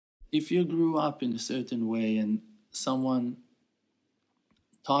if you grew up in a certain way and someone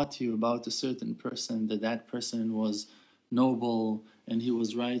taught you about a certain person, that that person was noble and he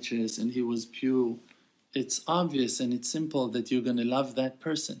was righteous and he was pure, it's obvious and it's simple that you're going to love that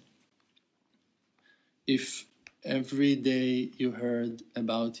person. If every day you heard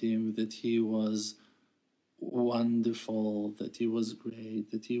about him that he was wonderful, that he was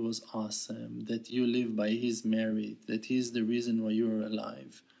great, that he was awesome, that you live by his merit, that he's the reason why you're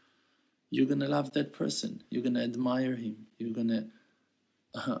alive, you're going to love that person. You're going to admire him. You're going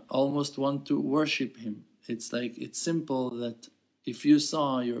to almost want to worship him. It's like, it's simple that if you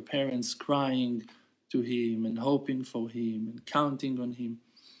saw your parents crying to him and hoping for him and counting on him,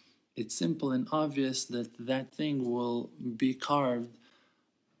 it's simple and obvious that that thing will be carved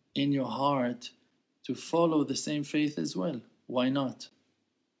in your heart to follow the same faith as well. Why not?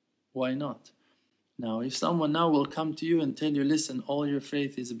 Why not? Now, if someone now will come to you and tell you, listen, all your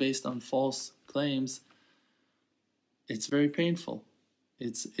faith is based on false claims, it's very painful.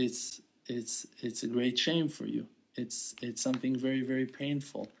 It's a great shame for you. It's something very, very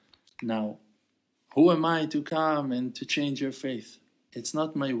painful. Now, who am I to come and to change your faith? It's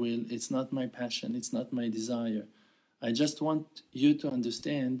not my will, it's not my passion, it's not my desire. I just want you to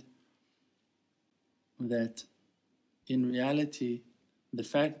understand that in reality, the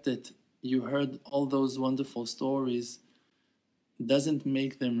fact that you heard all those wonderful stories doesn't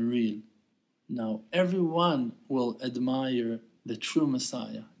make them real. Now, everyone will admire the true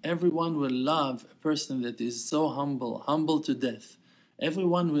Messiah. Everyone will love a person that is so humble, humble to death.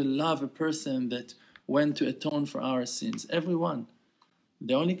 Everyone will love a person that went to atone for our sins. Everyone.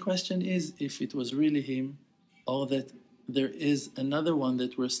 The only question is if it was really him, or that there is another one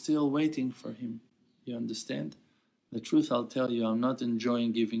that we're still waiting for him. You understand? The truth, I'll tell you, I'm not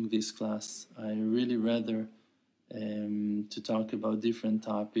enjoying giving this class. I really rather to talk about different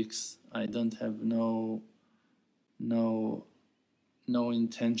topics. I don't have no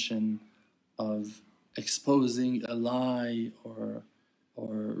intention of exposing a lie or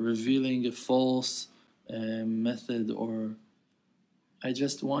revealing a false method, or I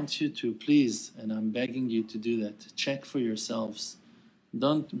just want you to please, and I'm begging you to do that, check for yourselves.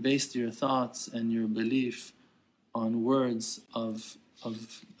 Don't base your thoughts and your belief on words of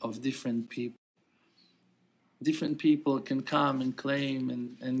different people. Different people can come and claim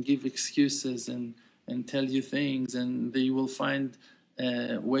and give excuses and tell you things, and they will find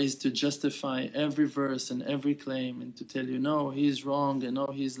ways to justify every verse and every claim, and to tell you, no, he's wrong, and no,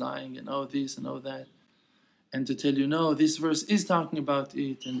 he's lying, and oh this and oh that, and to tell you, no, this verse is talking about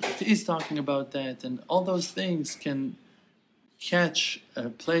it, and it is talking about that, and all those things can catch a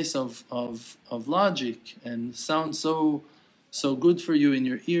place of logic and sound so good for you in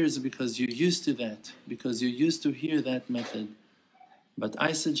your ears because you're used to that, because you're used to hear that method. But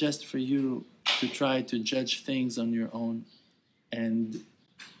I suggest for you to try to judge things on your own and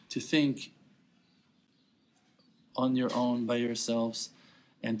to think on your own by yourselves,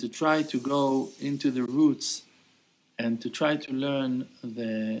 and to try to go into the roots and to try to learn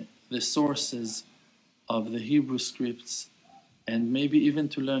the sources of the Hebrew scripts, and maybe even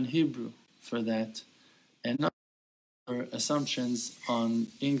to learn Hebrew for that, and not for assumptions on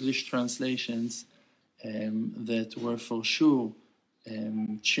English translations that were for sure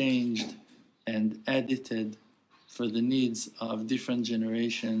changed and edited for the needs of different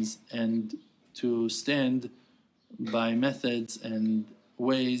generations, and to stand by methods and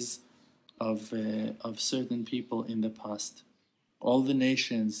ways of certain people in the past. All the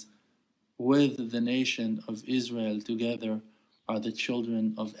nations with the nation of Israel together are the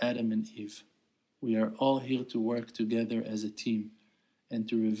children of Adam and Eve. We are all here to work together as a team and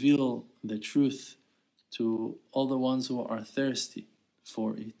to reveal the truth to all the ones who are thirsty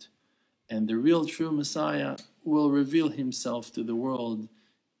for it. And the real true Messiah will reveal himself to the world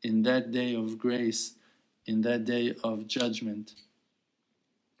in that day of grace, in that day of judgment.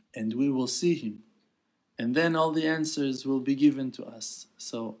 And we will see him. And then all the answers will be given to us.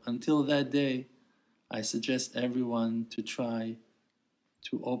 So until that day, I suggest everyone to try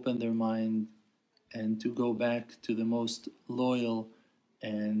to open their mind and to go back to the most loyal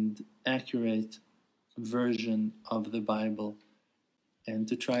and accurate version of the Bible, and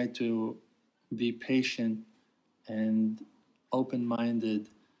to try to be patient and open-minded,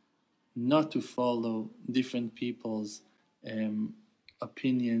 not to follow different people's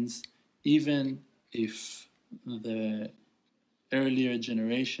opinions, even if the earlier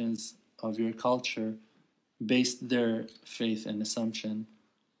generations of your culture based their faith and assumption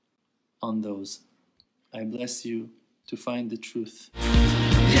on those. I bless you to find the truth.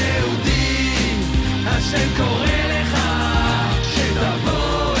 יהודי, השם קורא לך